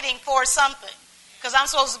were waiting for something, because I'm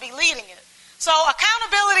supposed to be leading it. So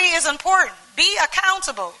accountability is important. Be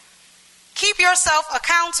accountable. Keep yourself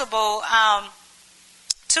accountable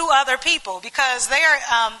to other people, because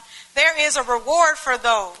there is a reward for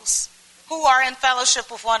those who are in fellowship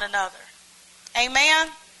with one another. Amen?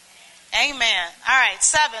 Amen. All right,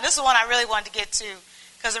 7. This is the one I really wanted to get to,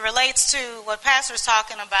 because it relates to what Pastor's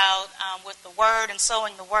talking about with the word and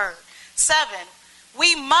sowing the word. 7,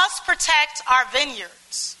 we must protect our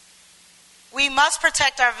vineyards. We must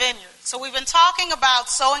protect our vineyards. So we've been talking about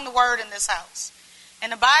sowing the word in this house.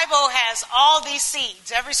 And the Bible has all these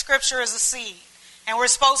seeds. Every scripture is a seed. And we're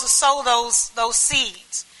supposed to sow those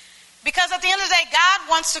seeds. Because at the end of the day, God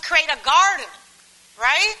wants to create a garden,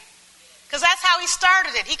 right? Because that's how he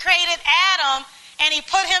started it. He created Adam and he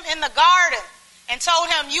put him in the garden and told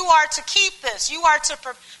him, you are to keep this. You are to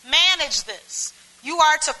manage this. You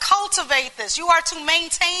are to cultivate this. You are to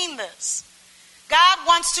maintain this. God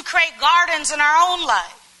wants to create gardens in our own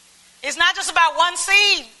life. It's not just about one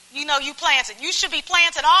seed, you planted. You should be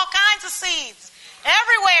planting all kinds of seeds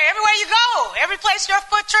everywhere you go, every place your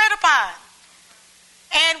foot tread upon.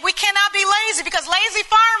 And we cannot be lazy because lazy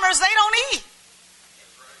farmers, they don't eat.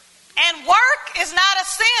 And work is not a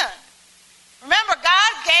sin. Remember,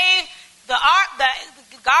 God gave the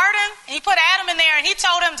garden, and he put Adam in there, and he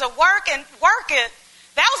told him to work it.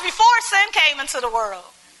 That was before sin came into the world.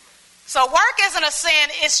 So work isn't a sin,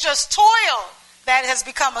 it's just toil that has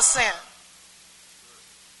become a sin.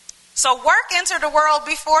 So work entered the world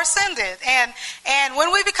before sin did. And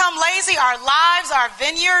when we become lazy, our lives, our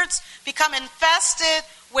vineyards become infested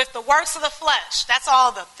with the works of the flesh. That's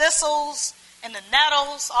all the thistles and the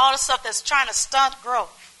nettles, all the stuff that's trying to stunt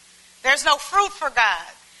growth. There's no fruit for God.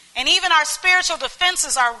 And even our spiritual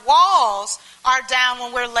defenses, our walls are down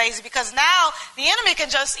when we're lazy, because now the enemy can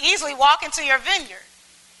just easily walk into your vineyard.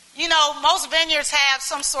 Most vineyards have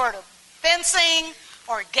some sort of fencing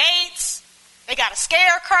or gates. They got a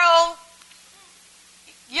scarecrow.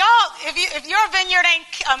 Y'all, if your vineyard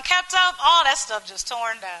ain't kept up, all that stuff just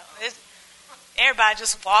torn down. Everybody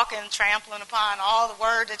just walking, trampling upon all the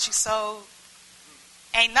word that you sowed.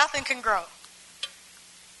 Ain't nothing can grow.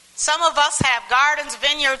 Some of us have gardens,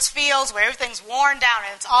 vineyards, fields where everything's worn down,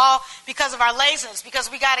 and it's all because of our laziness,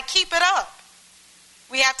 because we got to keep it up.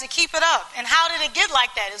 We have to keep it up. And how did it get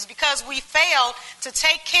like that? It's because we failed to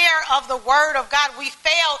take care of the Word of God. We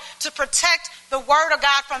failed to protect the Word of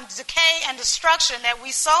God from decay and destruction that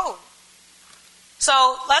we sowed.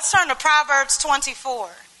 So let's turn to Proverbs 24.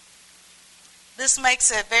 This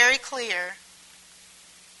makes it very clear.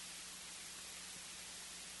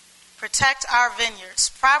 Protect our vineyards.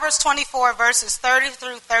 Proverbs 24, verses 30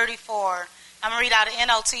 through 34. I'm going to read out of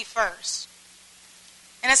NLT first.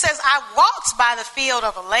 And it says, I walked by the field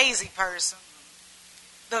of a lazy person,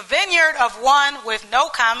 the vineyard of one with no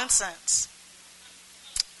common sense.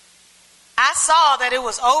 I saw that it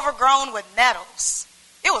was overgrown with nettles.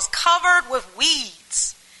 It was covered with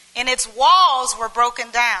weeds, and its walls were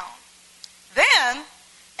broken down. Then,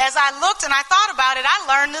 as I looked and I thought about it, I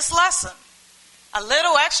learned this lesson. A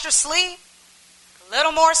little extra sleep, a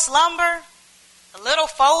little more slumber, a little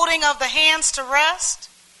folding of the hands to rest,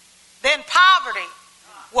 then poverty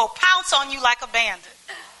will pounce on you like a bandit.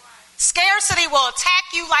 Scarcity will attack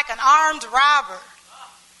you like an armed robber.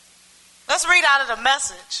 Let's read out of the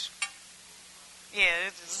Message. Yeah,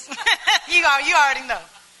 it just you already know.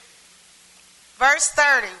 Verse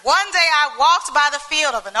 30. One day I walked by the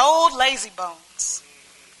field of an old lazy bones.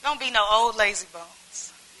 Don't be no old lazy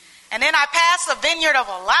bones. And then I passed the vineyard of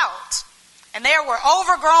a lout, and there were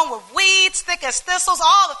overgrown with weeds, thick as thistles,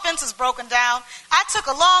 all the fences broken down. I took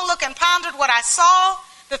a long look and pondered what I saw.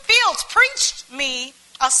 The fields preached me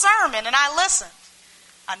a sermon, and I listened.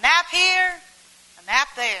 A nap here, a nap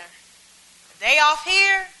there. A day off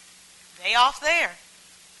here, a day off there.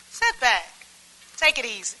 Sit back. Take it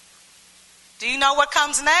easy. Do you know what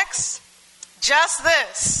comes next? Just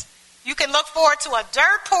this. You can look forward to a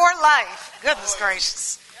dirt poor life. Goodness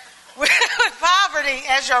gracious. With poverty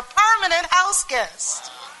as your permanent house guest.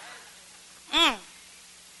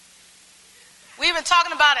 We've been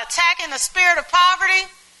talking about attacking the spirit of poverty.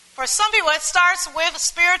 For some people, it starts with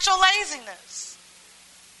spiritual laziness.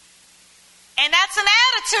 And that's an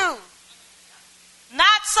attitude.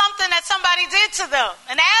 Not something that somebody did to them.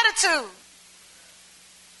 An attitude.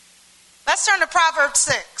 Let's turn to Proverbs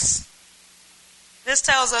 6. This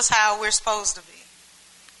tells us how we're supposed to be.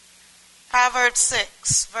 Proverbs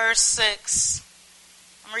 6, verse 6.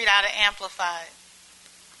 I'm going to read out of Amplified.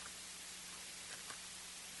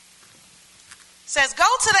 It says, go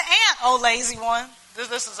to the ant, O lazy one.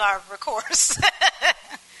 This is our recourse.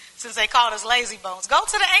 Since they called us lazy bones. Go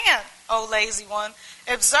to the ant, O lazy one.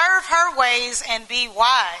 Observe her ways and be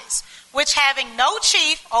wise, which having no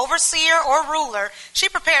chief, overseer, or ruler, she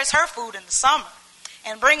prepares her food in the summer,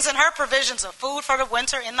 and brings in her provisions of food for the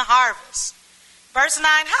winter in the harvest. Verse 9,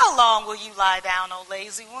 how long will you lie down, O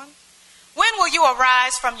lazy one? When will you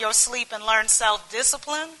arise from your sleep and learn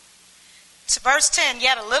self-discipline? Verse 10,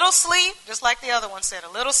 yet a little sleep, just like the other one said,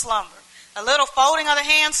 a little slumber, a little folding of the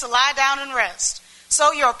hands to lie down and rest.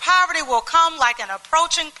 So your poverty will come like an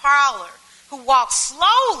approaching prowler who walks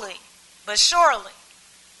slowly but surely.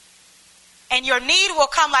 And your need will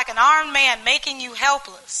come like an armed man, making you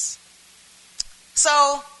helpless.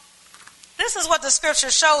 So this is what the scripture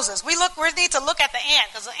shows us. We need to look at the ant,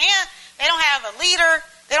 because the ant, they don't have a leader,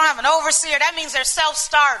 they don't have an overseer. That means they're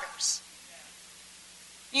self-starters.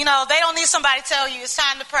 You know, they don't need somebody to tell you it's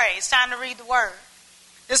time to pray. It's time to read the word.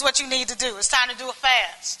 This is what you need to do. It's time to do a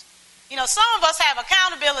fast. You know, some of us have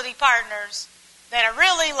accountability partners that are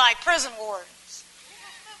really like prison wardens.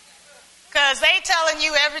 Because they telling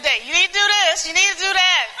you every day, you need to do this, you need to do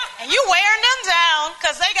that. And you wearing them down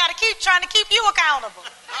because they got to keep trying to keep you accountable.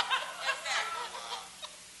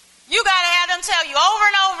 You got to have them tell you over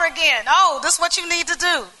and over again, oh, this is what you need to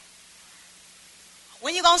do.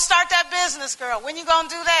 When you going to start that business, girl? When you going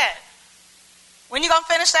to do that? When you going to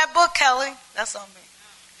finish that book, Kelly? That's on me.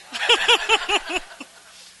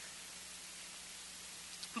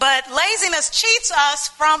 But laziness cheats us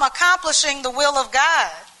from accomplishing the will of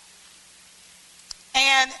God.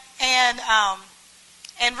 And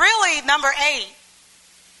really, number 8,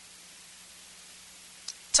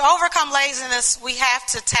 to overcome laziness, we have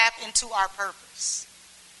to tap into our purpose.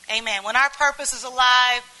 Amen. When our purpose is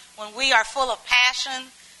alive, when we are full of passion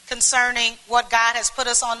concerning what God has put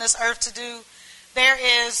us on this earth to do,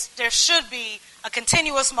 there should be a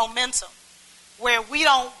continuous momentum where we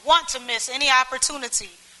don't want to miss any opportunity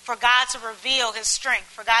for God to reveal his strength,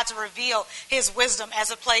 for God to reveal his wisdom as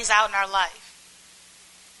it plays out in our life.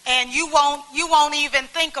 And you won't even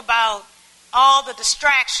think about all the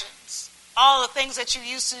distractions, all the things that you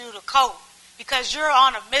used to do to cope, because you're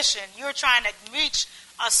on a mission. You're trying to reach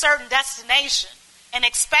a certain destination, an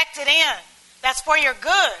expected end that's for your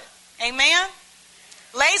good. Amen?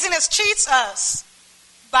 Laziness cheats us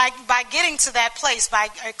by getting to that place, by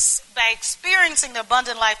experiencing the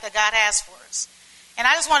abundant life that God has for us. And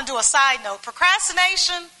I just want to do a side note.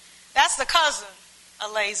 Procrastination, that's the cousin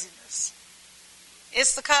of laziness.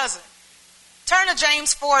 It's the cousin. Turn to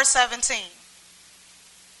James 4:17.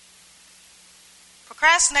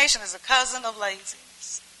 Procrastination is a cousin of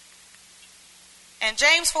laziness. And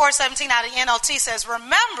James 4:17 out of the NLT says,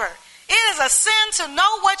 remember, it is a sin to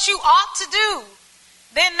know what you ought to do,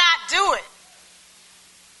 then not do it.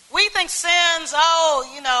 We think sins,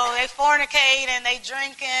 they fornicate and they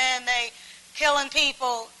drinking, they killing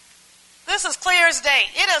people. This is clear as day.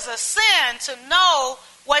 It is a sin to know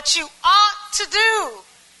what you ought to do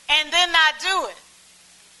and then not do it.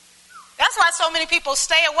 That's why so many people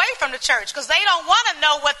stay away from the church, because they don't want to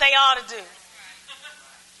know what they ought to do.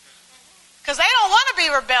 Because they don't want to be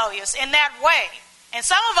rebellious in that way. And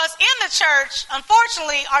some of us in the church,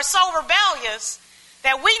 unfortunately, are so rebellious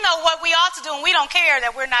that we know what we ought to do and we don't care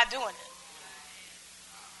that we're not doing it.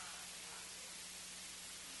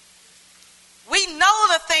 We know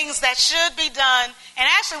the things that should be done, and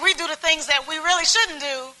actually we do the things that we really shouldn't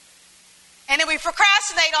do, and then we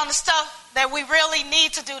procrastinate on the stuff that we really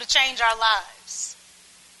need to do to change our lives.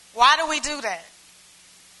 Why do we do that?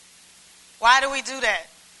 Why do we do that?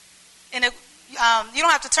 And you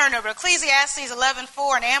don't have to turn there, but Ecclesiastes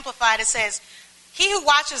 11:4 and Amplified, it says, he who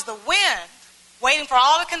watches the wind, waiting for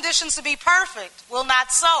all the conditions to be perfect, will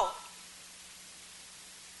not sow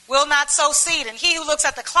seed. And he who looks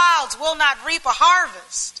at the clouds will not reap a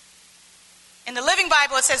harvest. In the Living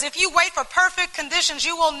Bible, it says, if you wait for perfect conditions,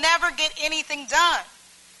 you will never get anything done.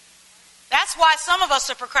 That's why some of us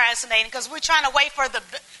are procrastinating, because we're trying to wait for the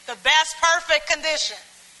best perfect condition.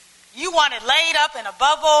 You want it laid up in a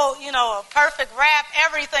bubble, a perfect wrap,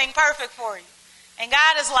 everything perfect for you. And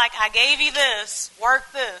God is like, I gave you this, work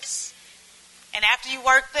this. And after you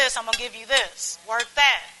work this, I'm going to give you this, work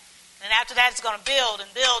that. And after that, it's going to build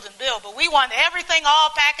and build and build. But we want everything all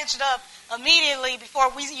packaged up immediately before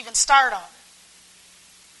we even start on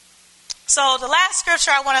it. So the last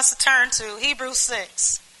scripture I want us to turn to, Hebrews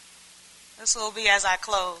 6. This will be as I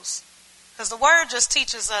close. Because the word just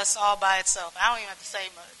teaches us all by itself. I don't even have to say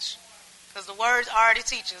much, because the word already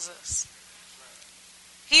teaches us.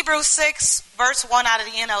 Hebrews 6, verse 1 out of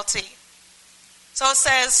the NLT. So it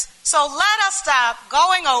says, so let us stop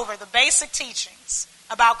going over the basic teachings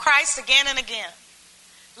about Christ again and again.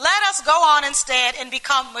 Let us go on instead and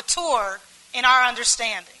become mature in our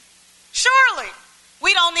understanding. Surely,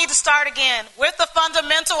 we don't need to start again with the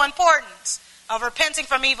fundamental importance of repenting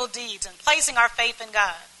from evil deeds and placing our faith in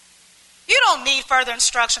God. You don't need further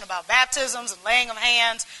instruction about baptisms and laying of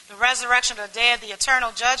hands, the resurrection of the dead, the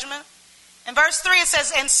eternal judgment. In verse 3 it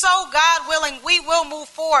says, and so, God willing, we will move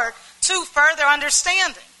forward to further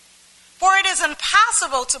understanding. For it is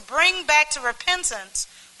impossible to bring back to repentance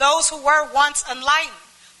those who were once enlightened,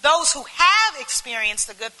 those who have experienced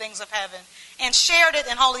the good things of heaven and shared it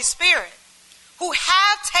in Holy Spirit, who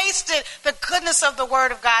have tasted the goodness of the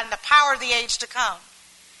Word of God and the power of the age to come,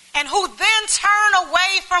 and who then turn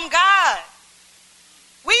away from God.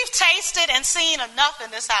 We've tasted and seen enough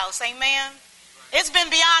in this house, amen? It's been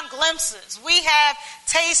beyond glimpses. We have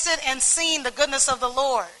tasted and seen the goodness of the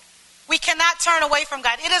Lord. We cannot turn away from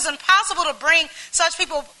God. It is impossible to bring such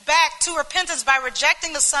people back to repentance by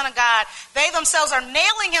rejecting the Son of God. They themselves are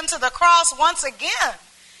nailing him to the cross once again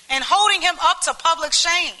and holding him up to public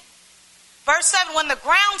shame. Verse 7, when the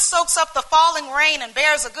ground soaks up the falling rain and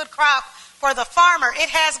bears a good crop for the farmer, it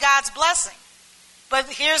has God's blessing. But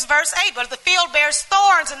here's verse 8, but if the field bears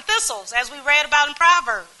thorns and thistles, as we read about in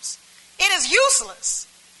Proverbs, it is useless.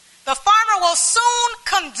 The farmer will soon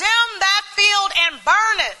condemn that field and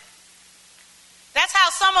burn it. That's how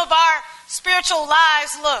some of our spiritual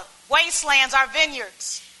lives look. Wastelands, our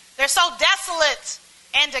vineyards. They're so desolate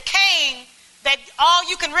and decaying that all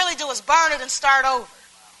you can really do is burn it and start over.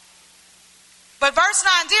 But verse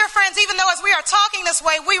 9, dear friends, even though as we are talking this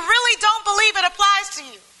way, we really don't believe it applies to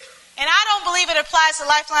you. And I don't believe it applies to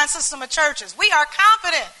Lifeline System of Churches. We are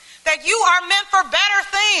confident that you are meant for better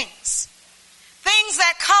things. Things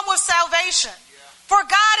that come with salvation. For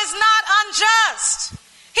God is not unjust.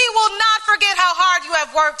 He will not forget how hard you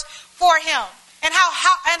have worked for him and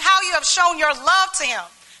how you have shown your love to him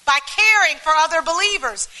by caring for other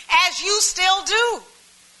believers, as you still do,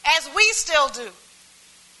 as we still do.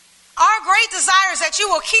 Our great desire is that you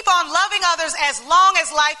will keep on loving others as long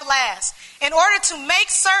as life lasts, in order to make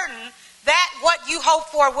certain that what you hope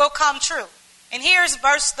for will come true. And here's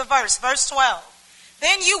verse 12.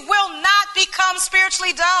 Then you will not become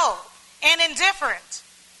spiritually dull and indifferent.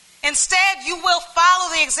 Instead, you will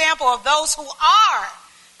follow the example of those who are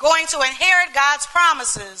going to inherit God's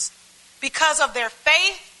promises because of their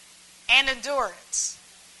faith and endurance.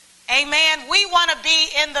 Amen. We want to be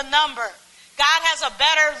in the number. God has a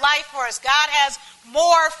better life for us. God has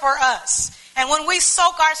more for us. And when we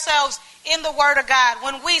soak ourselves in the Word of God,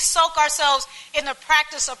 when we soak ourselves in the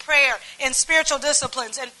practice of prayer, in spiritual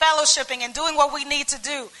disciplines, and fellowshipping, and doing what we need to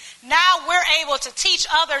do, now we're able to teach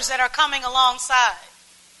others that are coming alongside.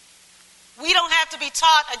 We don't have to be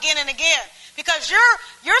taught again and again, because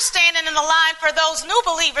you're standing in the line for those new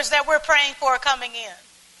believers that we're praying for coming in.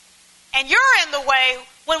 And you're in the way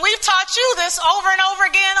when we've taught you this over and over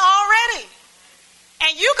again already.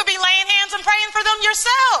 And you could be laying hands and praying for them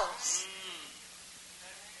yourselves.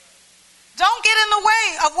 Don't get in the way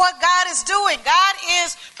of what God is doing. God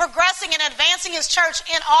is progressing and advancing his church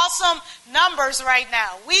in awesome numbers right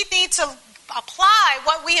now. We need to apply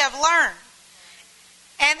what we have learned.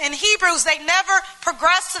 And in Hebrews, they never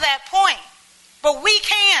progress to that point. But we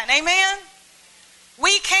can. Amen?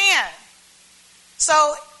 We can. So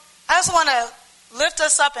I just want to lift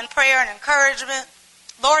us up in prayer and encouragement.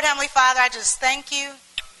 Lord, Heavenly Father, I just thank you.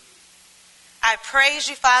 I praise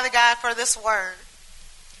you, Father God, for this word.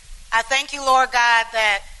 I thank you, Lord God,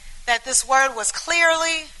 that this word was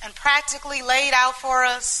clearly and practically laid out for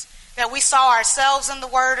us, that we saw ourselves in the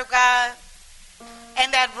word of God,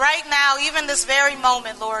 and that right now, even this very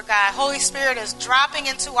moment, Lord God, Holy Spirit is dropping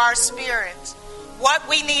into our spirit what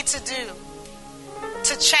we need to do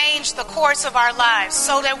to change the course of our lives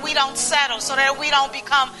so that we don't settle, so that we don't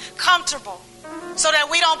become comfortable, so that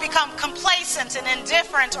we don't become complacent and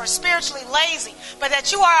indifferent or spiritually lazy, but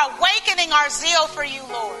that you are awakening our zeal for you,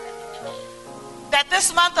 Lord. That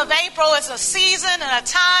this month of April is a season and a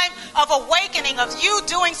time of awakening, of you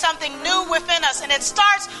doing something new within us. And it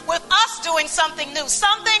starts with us doing something new,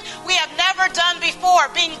 something we have never done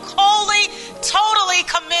before, being wholly, totally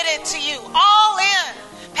committed to you, all in.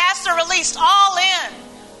 Pastor released all in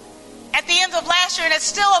at the end of last year, and it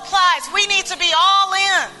still applies. We need to be all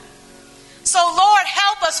in. So, Lord,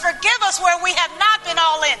 help us, forgive us where we have not been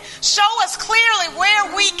all in. Show us clearly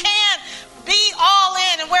where we can be all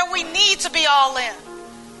in and where we need to be all in.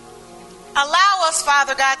 Allow us,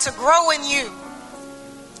 Father God, to grow in you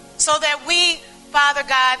so that we, Father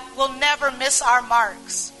God, will never miss our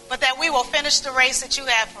marks, but that we will finish the race that you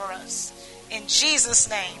have for us. In Jesus'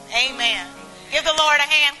 name, amen. Give the Lord a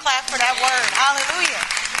hand clap for that word.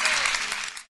 Hallelujah.